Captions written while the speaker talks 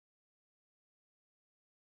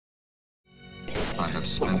I have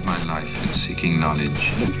spent my life in seeking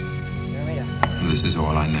knowledge. This is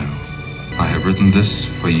all I know. I have written this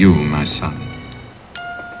for you, my son.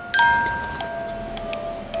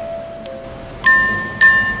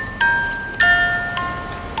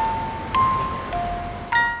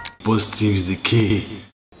 Positive the key.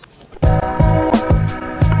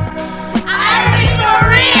 Irony for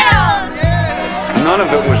real! Yeah. None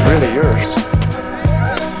of it was really yours.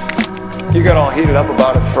 You got all heated up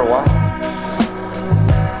about it for a while.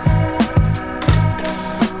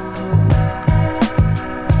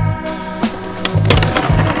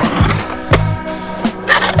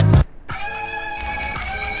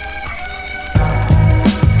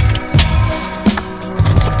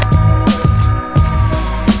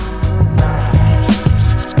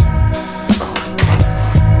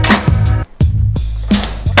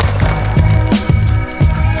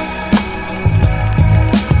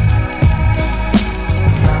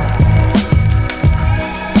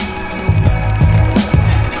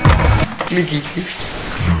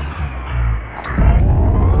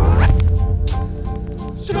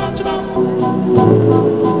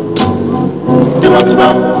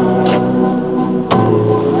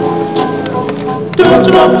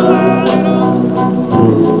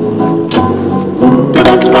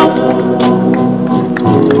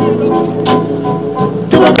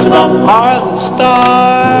 Are the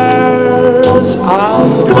stars out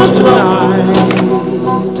tonight?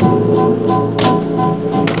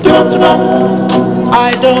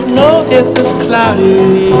 I don't know if it's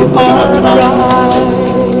cloudy or bright.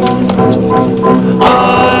 I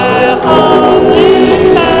only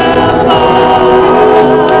have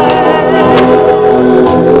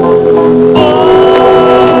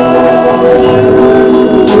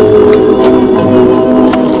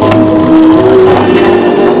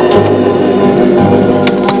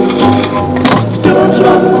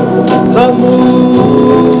the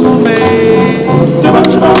moon may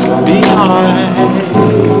be high,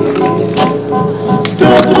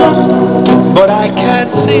 but I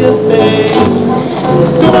can't see a thing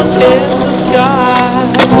in the sky.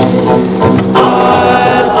 I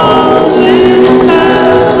only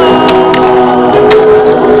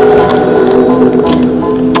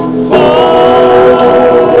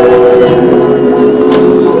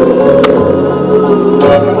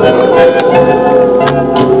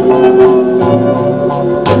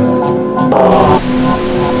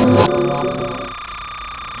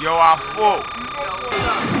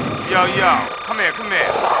Yo, come here.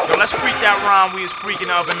 Yo, let's freak that rhyme we was freaking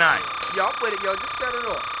the other night. Yo, I'm with it, yo, just set it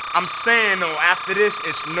off. I'm saying though, after this,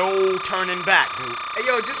 it's no turning back, dude. Hey,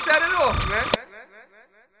 yo, just set it off, man.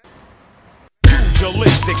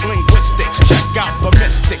 Pugilistic, linguistics, check out the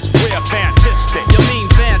mystics, we're fantastic. You mean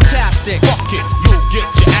fantastic? Fuck it, you'll get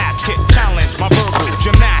your ass kicked. Challenge my verbal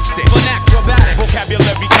gymnastics. Acrobatics.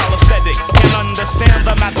 Vocabulary calisthenics. Can understand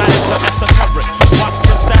the mathematics of esoteric. Watch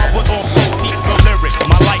the style, but also keep the lyrics.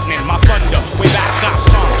 My lightning, my thunder, way back got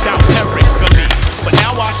stomped out lyrically. But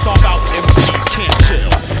now I stomp out MCs, can't chill.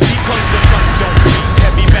 Because the sun don't freeze.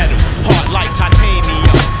 Heavy metal, hard like titanium.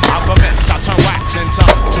 Alchemist, I turn wax into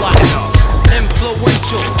platinum.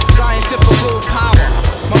 Influential, scientifical power.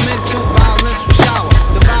 My mental violence will shower,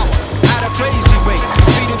 devour at a crazy rate.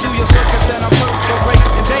 Speeding through your circuits and I perforate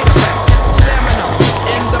in data packs. Stamina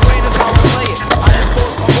in the brain is how I slay it. I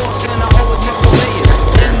enforce my force and I always must obey it.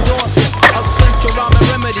 Endorse it, essential rhyming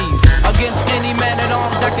remedies against any man at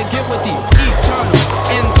arms that can get with you. Eternal,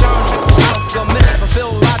 internal, alchemist. I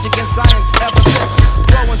spill logic and science ever since.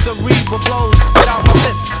 Throwing cerebral blows without my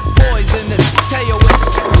fists. Poisonous,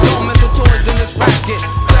 taoist. Don't mess with toys in this racket.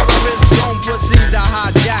 Terrorists don't proceed to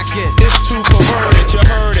hijack it. It's too perverted, you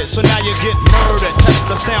heard it, so now you get murdered. Test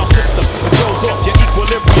the sound system, it throws off your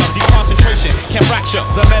equilibrium. Deconcentration can fracture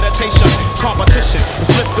the meditation. Competition is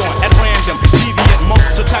flipped on at random. Deviant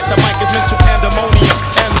modes attack the mic as mental pandemonium.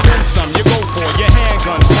 And then some, you go for your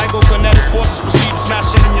handgun. Psychokinetic forces proceed to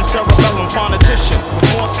smash in your cerebellum. Phonetician with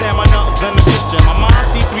more stamina than a Christian. My mind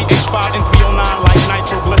C3H5 and 309 like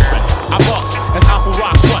nitroglycerin. I bust as Alpha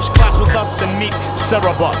Rock crush. Class with us and meet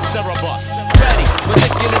Cerebus. Ready,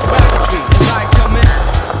 ridiculous rappetry as I commence.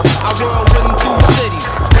 I whirlwind through cities,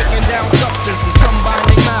 breaking down substances,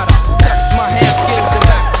 combining matter. Test my hand skills and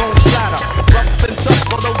backbone splatter. Rough and tough,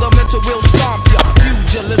 although the mental will stomp ya.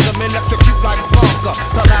 Pugilism, electrocute like Blanca.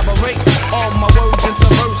 Collaborate all my words into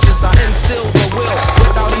verses. I instill the will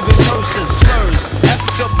without even curses. Slurs,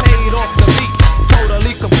 escapade off the beat.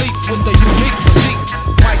 Totally complete with the unique physique.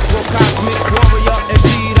 Microcosmic warrior,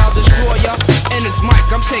 indeed I'll destroy ya. In this mic,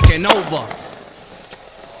 I'm taking over.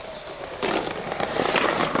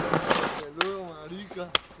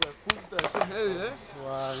 Puta, ese es heavy, ¿eh?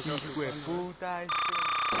 Puta.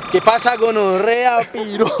 ¿Qué pasa, gonorrea,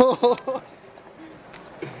 piro?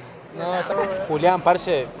 No, Julian,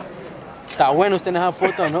 parce, está bueno usted en esa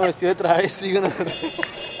foto, ¿no? Vestido de travesti, gonorrea.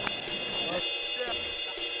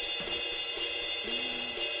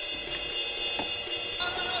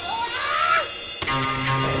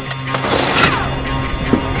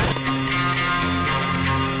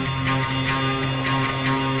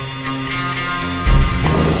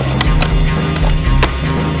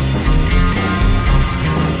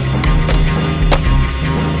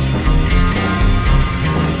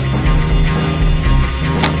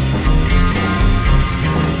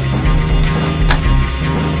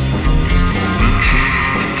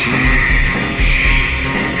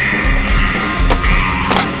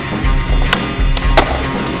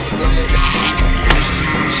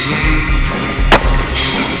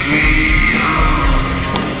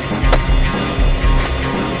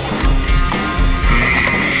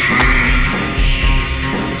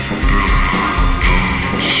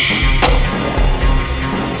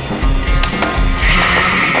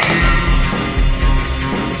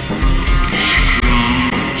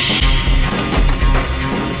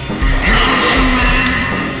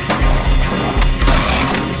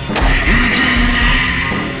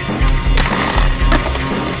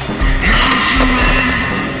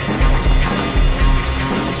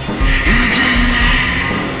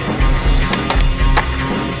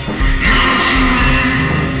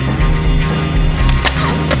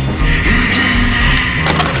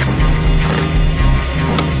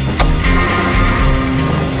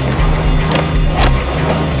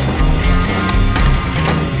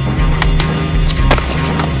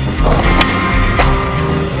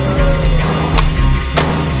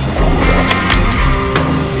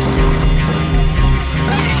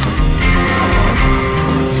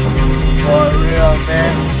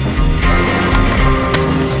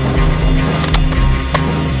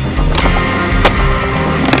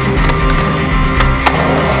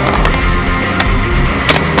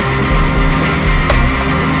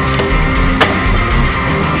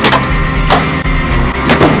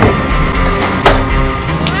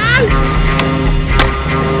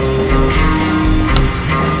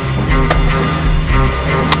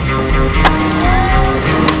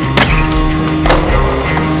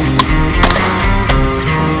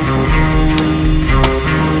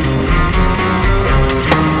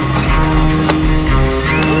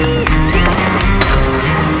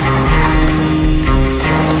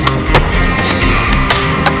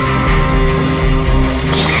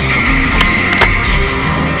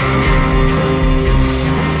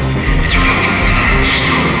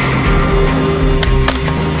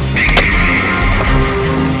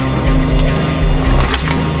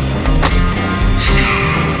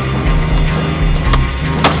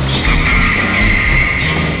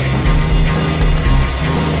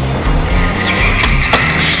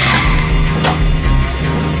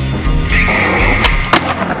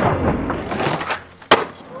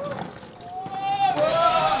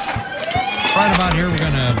 Right about here, we're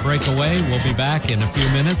going to break away. We'll be back in a few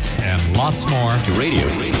minutes and lots more. Radio.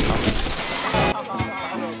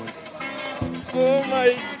 Oh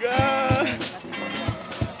my God.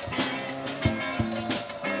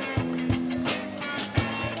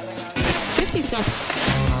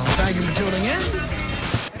 Thank you for tuning in.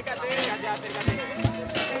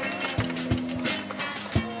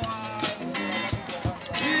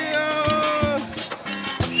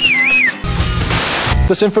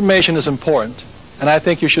 This information is important, and I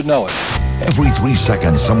think you should know it. Every 3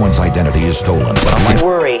 seconds, someone's identity is stolen.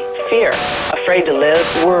 Worry, fear, afraid to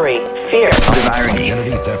live, worry, fear. Irony.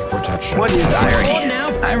 Identity theft protection. What is irony?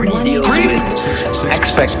 Irony deals with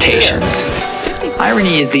expectations.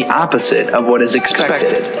 Irony is the opposite of what is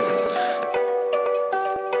expected.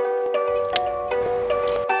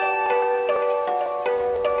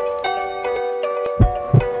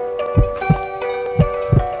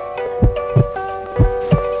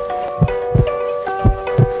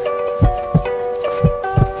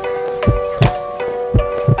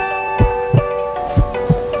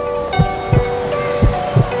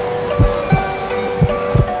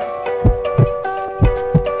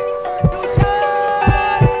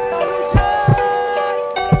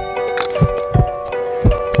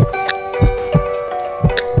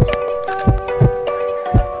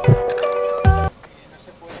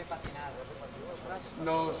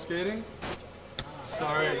 No skating?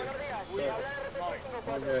 Sorry.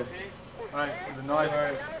 Okay. Alright, the knife.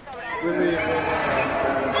 Sorry. Really,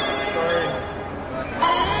 sorry.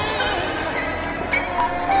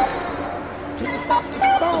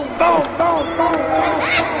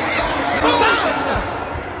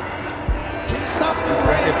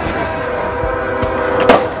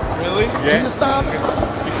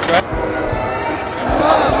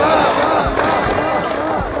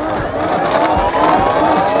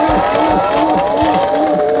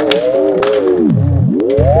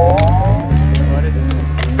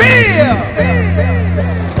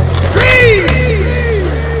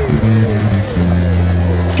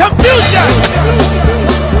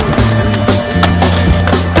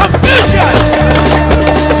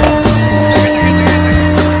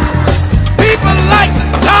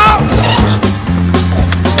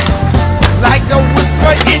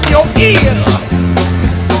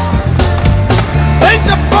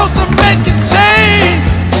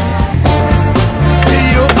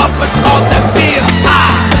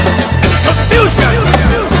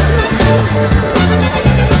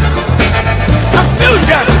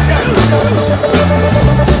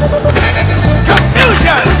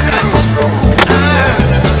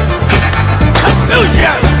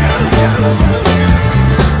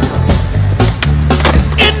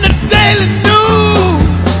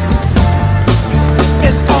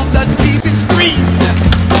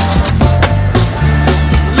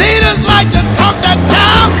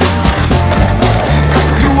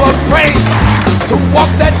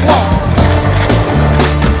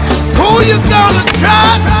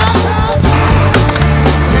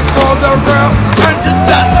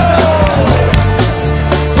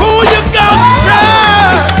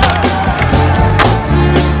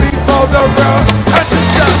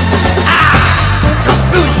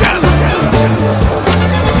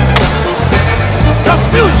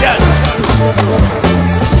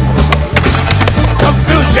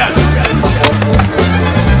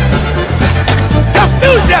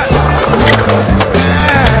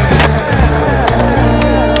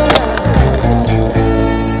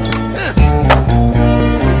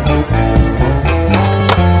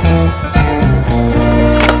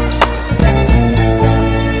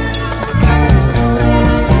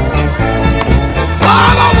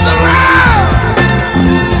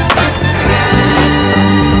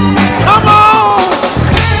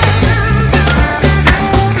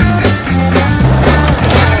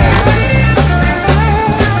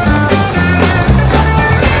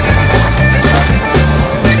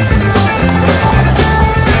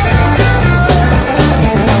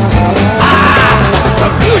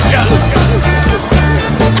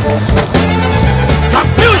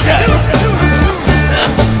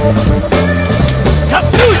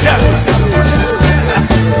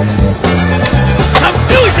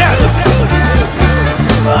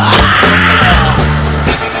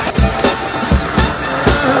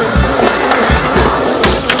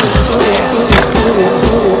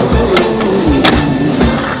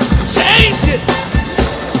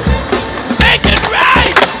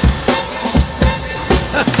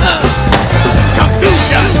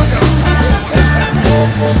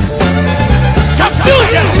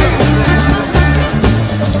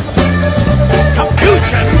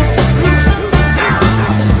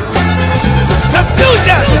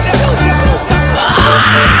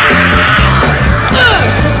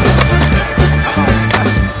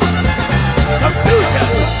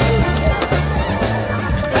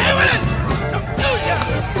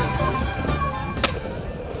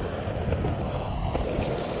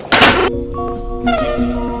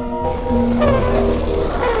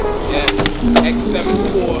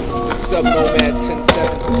 7-4. What's up, Nomad 10-7?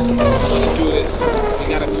 Wanna do this? We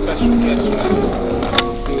got a special guest with us.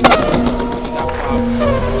 Let's do it. We got power.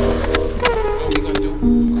 What we gonna do?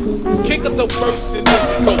 Kick up the verse and then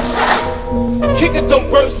we ghost. Kick up the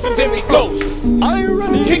verse and then we ghost.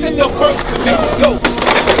 Kick up the verse and then we ghost.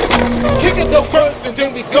 Kick up the verse and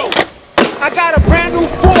then we ghost. I got a brand new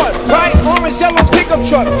Ford, bright orange yellow pickup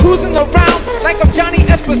truck, cruising around like I'm Johnny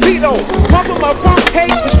Esposito, pumping my front tape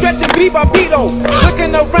and stretching Bebopito,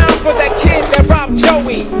 looking around for that kid that robbed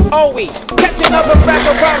Joey, Owie, catch another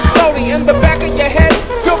rapper rob slowly, in the back of your head,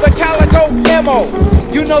 feel the calico ammo,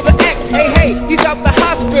 you know the X, hey, he's out the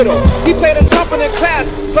hospital, he played a trumpet in class,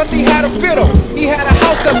 plus he had a fiddle, he had a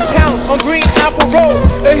house uptown on Green Apple Road,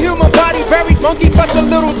 a human body buried, monkey plus a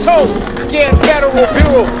little toe, scared federal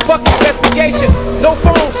bureau, fuck investigation, no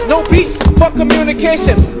phones, no beats, fuck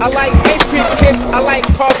communication, I like ice cream kicks, I like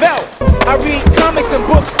Carvel, I read comics and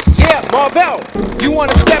books, yeah, Marvel, you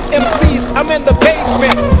wanna step MCs, I'm in the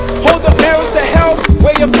basement, hold the mirrors to hell,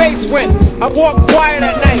 where your face went, I walk quiet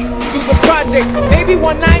at night, through the projects, maybe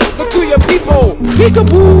one night, look through your peephole,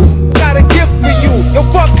 peekaboo, got a gift for you, yo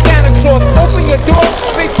fuck Santa Claus, open your door,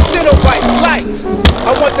 face the center white lights,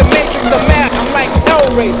 I want the matrix of math, I'm like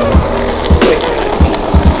Hellraiser,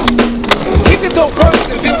 kick it the verse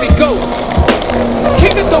and then we go,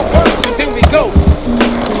 kick it the verse and then we go,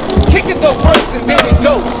 kick it the verse and then we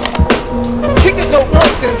go, kick it the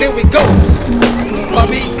verse and then we go.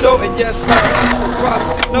 Mamito, and yes, I eat the props.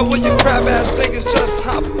 Now when you crab ass niggas just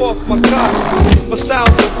hop off my cops. My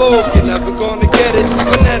style's a vogue, you're never gonna get it.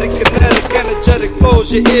 Kinetic, energetic flows,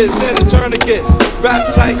 your ears in a tourniquet.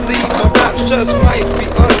 Rap tightly, my raps just might be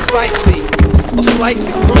unsightly or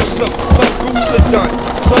slightly gruesome. Some groups are done,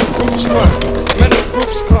 some groups run, many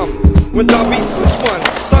groups come when diabetes is one.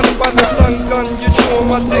 Stunned by the stun gun, you chewing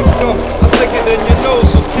my dick gum. I stick it in your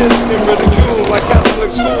nose so kids can ridicule. Like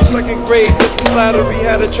Catholic school, 2nd grade, Mrs. Slattery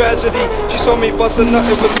had a tragedy. She saw me bust a nut,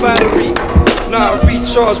 it was flattery. Now I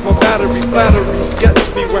recharge my battery, flattery gets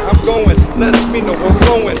me where I'm going, lets me know I'm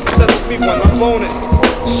flowing, sets me when I'm moaning.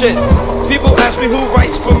 Shit, people ask me who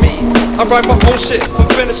writes for me. I write my own shit from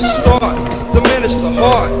finish to start, diminish the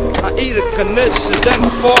heart. I eat a knish and then I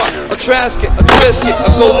fart. A trasket, a biscuit, a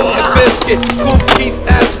golden and biscuit. Goof Keith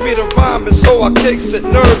asked me to rhyme and so I kicks it.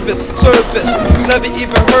 Nervous, service, never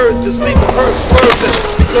even heard this, leaving hurt furthest.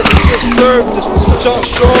 Because I just served this was John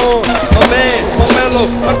Strong, my man, my mellow.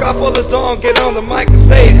 I got for the dawn, get on the mic and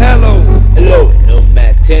say hello. Hello,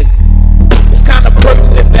 Nomad 10. It's kinda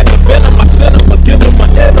pertinent that the venom I send him, I give him my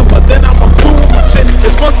enema, then I'ma prove my shit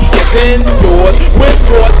is funky as indoors. When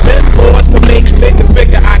doors, been doors to make niggas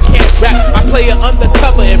figure I can't rap. I play it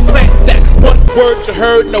undercover and plant that one word you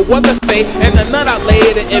heard no other say, and the nut I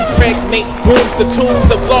laid to impregnate rooms, the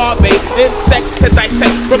tombs of larvae, insects to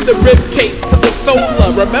dissect from the ribcage to the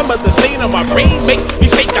solar. Remember the scene of my brain make me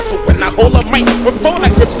shake. That's when I hold a mic. Before I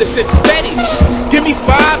grip the shit steady, give me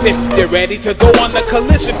 5 if you're ready to go on the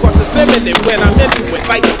collision course. It's imminent when I'm into it.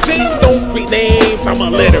 Like James don't read names, I'm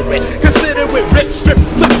illiterate. Consider it rip, strip,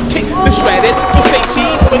 flip, kick, and shred it. So say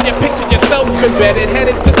cheese when you picture yourself embedded,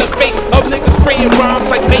 headed to the face of niggas spraying rhymes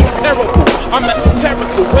like bass terrible. I'm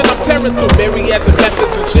esoterical when I'm tearing through myriads of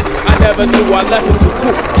methods and shit I never knew I left it too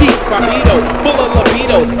cool. Keep Papito, full of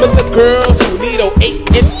libido, but the girls who need 8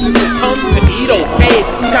 inches of tongue to eat, okay,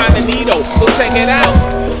 kinda neato. So check it out.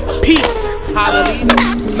 Peace, hallelujah.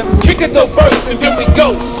 Kick it the verse and then we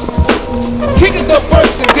ghost. Kick it the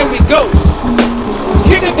verse and then we ghost.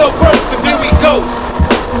 Kick it the verse and then we ghost.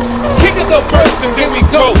 Kick it the verse and then we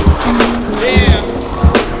ghost. Yeah.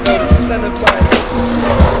 Go to Cenobites.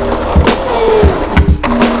 Oh,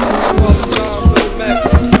 Father John with the Max.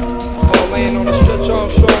 All laying on the stretch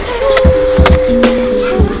Armstrong.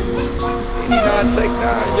 89 take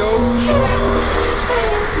 9, yo.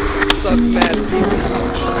 Suck mad people.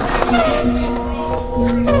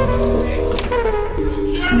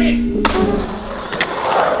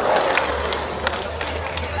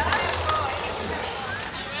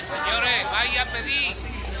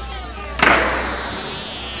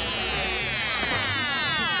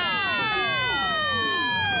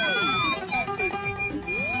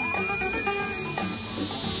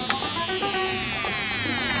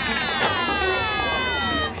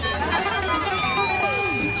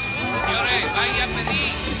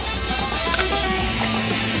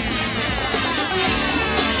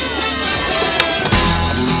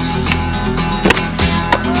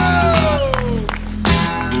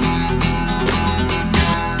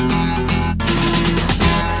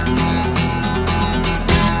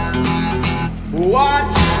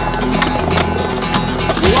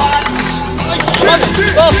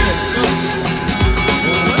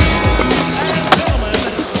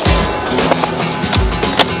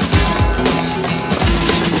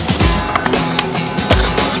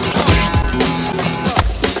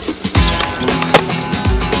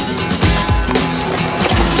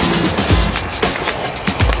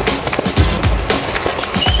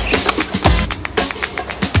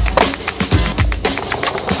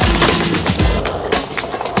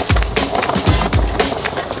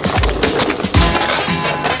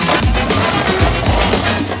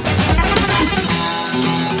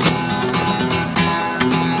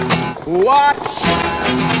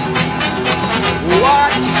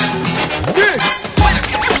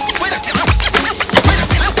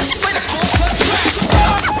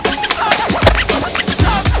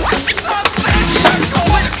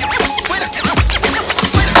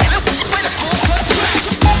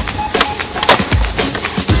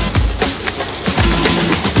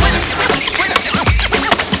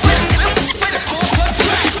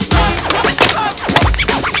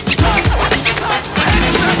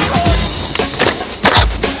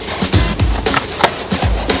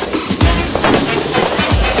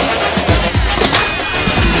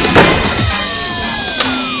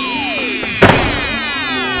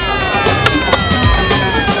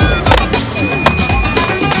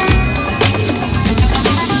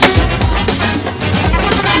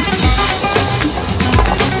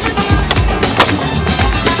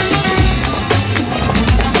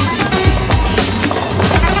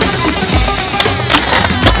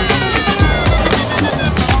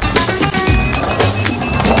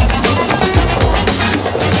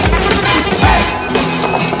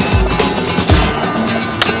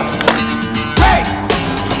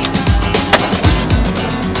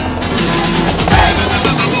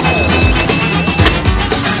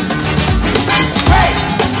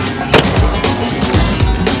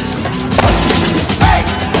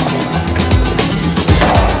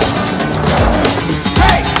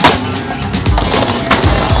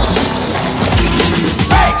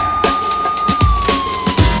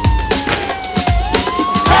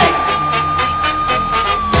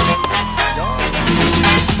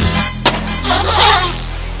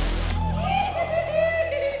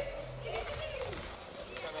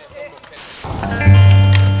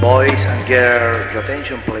 get your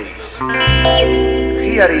attention, please.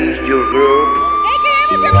 Here is your group.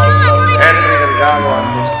 Henry Delgado and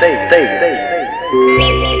Stevie.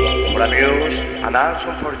 For amuse and also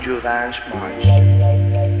for you dance march.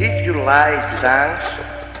 If you like to dance,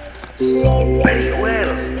 very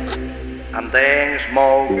well. And then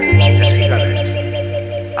smoke a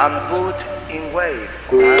cigarette and put in wait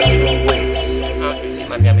for us to wait.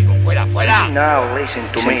 Now listen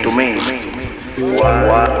to me. 1, 2,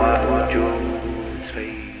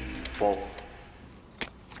 3, 4.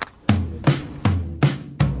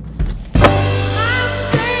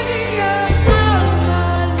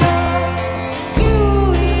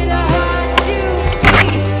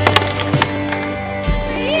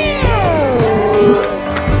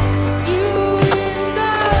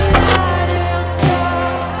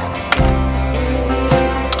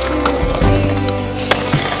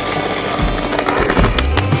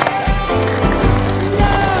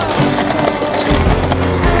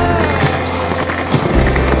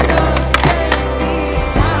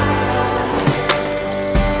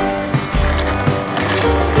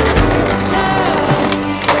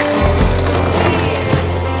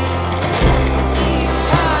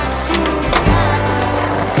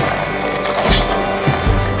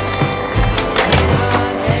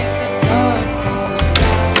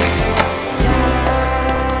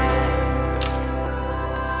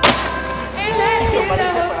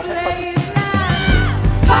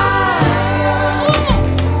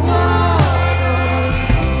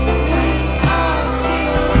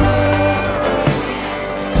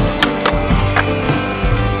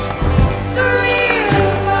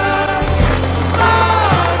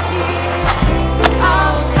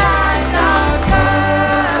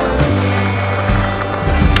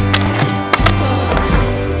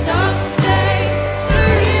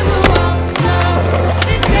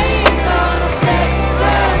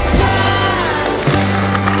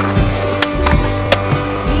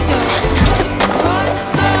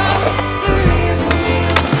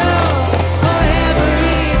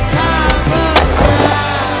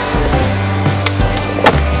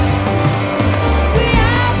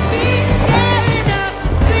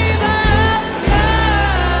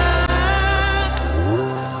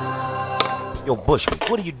 Bushwick,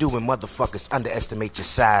 what do you do when motherfuckers underestimate your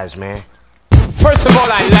size, man? First of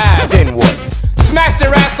all, I laugh. Then what? Smash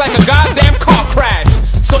their ass like a goddamn car crash.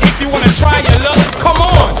 So if you wanna try your luck, come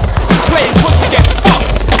on. Playing pussy get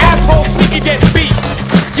fucked. Asshole sneaky get beat.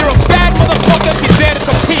 You're a bad motherfucker if you dare to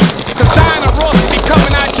compete. Cause Diana Ross will be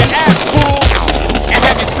coming out your ass, fool. And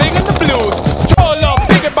have you singing the blues? Throw a little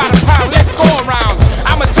bigger by the pound, let's go around.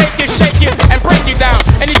 I'ma take you, shake you, and break you down.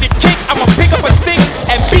 And if you kick, I'ma pick up a stick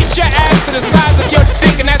and beat your ass to the size of your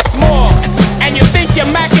dick, and that's small. And you think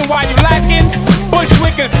you're macking while you lacking?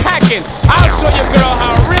 Bushwick is packing. I'll show you, girl,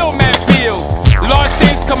 how a real man feels. Large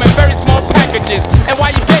things come in very small packages. And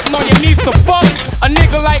while you getting on your knees to fuck, a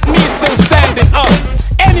nigga like me is still standing up.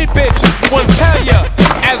 Any bitch will tell ya,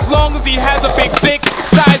 as long as he has a big dick,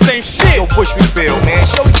 size ain't shit. Yo, Bushwick Bill, man,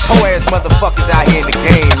 show these hoe ass motherfuckers out here in the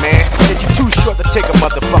game, man, that you're too short to take a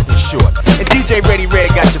motherfucking short. And DJ Ready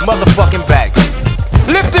Red got your motherfucking back.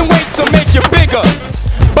 Lifting weights will make you bigger,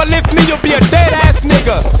 but lift me, you'll be a dead ass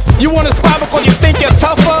nigga. You wanna squabble cause you think you're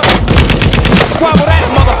tougher? Squabble that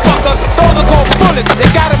motherfucker. Those are called bullets, they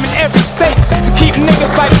got them in every state to keep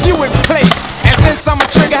niggas like you in place. And since I'm a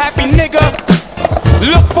trigger happy nigga,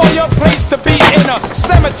 look for your place to be in a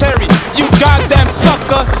cemetery, you goddamn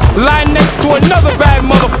sucker. Lying next to another bad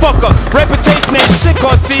motherfucker. Reputation ain't shit,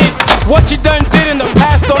 cause see, what you done did in the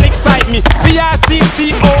past don't excite me.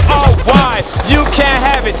 V-I-C-T-O-R-Y, you can't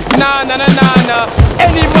have it, nah, nah, nah, nah, nah.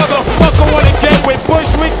 Any motherfucker wanna get with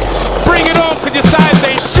Bushwick, bring it on, cause your size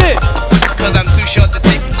ain't shit. Cause I'm too short to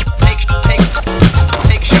take shot.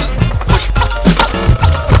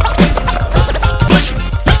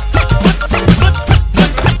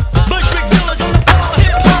 Bushwick Villas on the floor,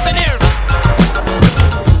 hip hop in here.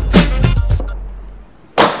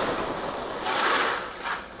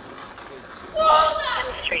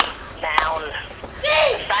 Chemistry, noun.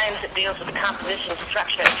 The science that deals with the composition,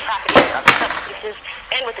 structure, and properties of substances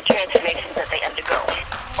and with the transformations that they undergo.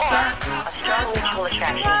 Or a strong mutual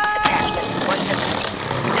attraction, attachment, or sympathy.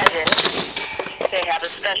 As in, they have a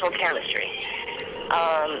special chemistry.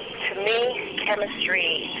 To me,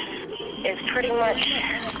 chemistry is pretty much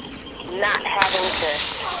not having to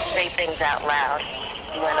say things out loud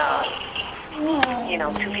when, you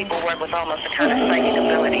know, two people work with almost a kind of psychic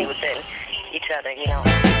ability within each other, you know.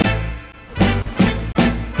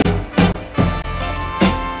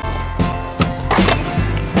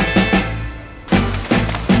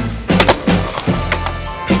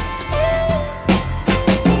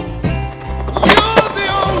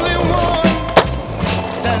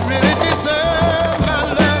 that really deserve my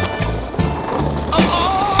love. Of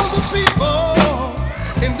all the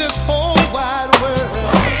people in this whole wide world.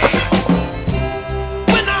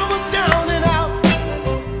 When I was down and out,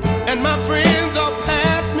 and my friends all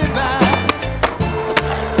passed me by,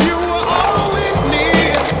 you were always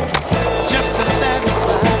near, just to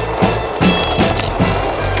satisfy.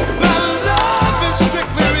 My love is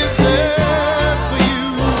strictly reserved for you.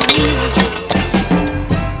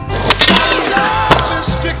 My love is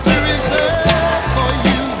strictly reserved for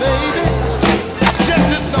you, baby. Just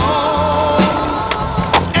as long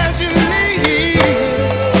as you leave.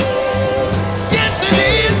 Yes, it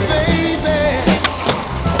is, baby.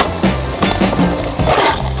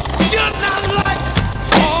 You're not like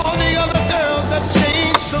all the other girls that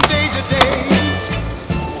change from day to day.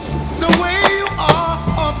 The way you are,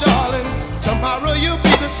 oh darling, tomorrow you'll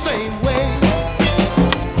be the same way.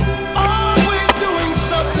 Always doing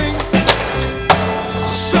something,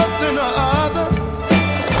 something or other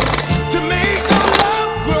to make our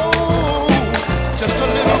love grow just a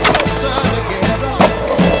little closer together.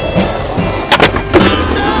 My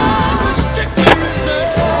love is strictly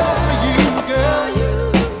reserved for you, girl.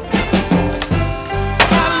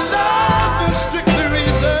 My love is strictly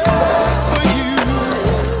reserved for you.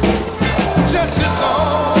 Just as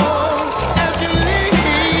long as you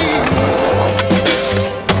leave.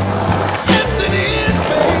 Yes, it is,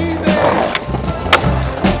 baby.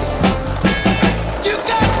 You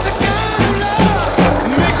got the kind of love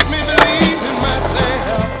makes me believe in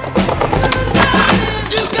myself.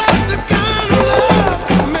 You got the kind of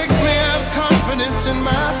love makes me have confidence in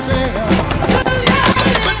myself.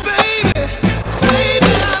 But baby,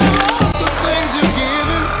 baby, out of all the things you've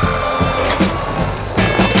given,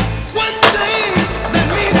 one thing that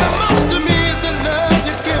means the most to me is the love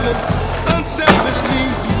you're giving unselfishly.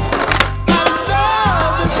 My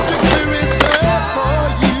love is strictly reserved for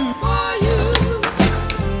you.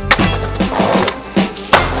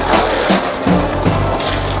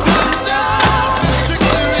 My love is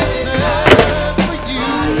strictly reserved for you.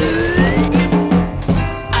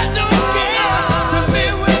 I don't care to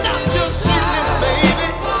live without your sweetness, baby.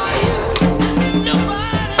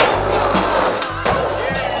 Nobody.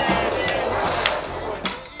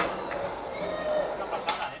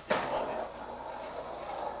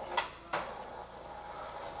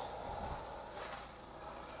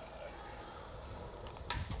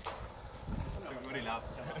 Muy loud.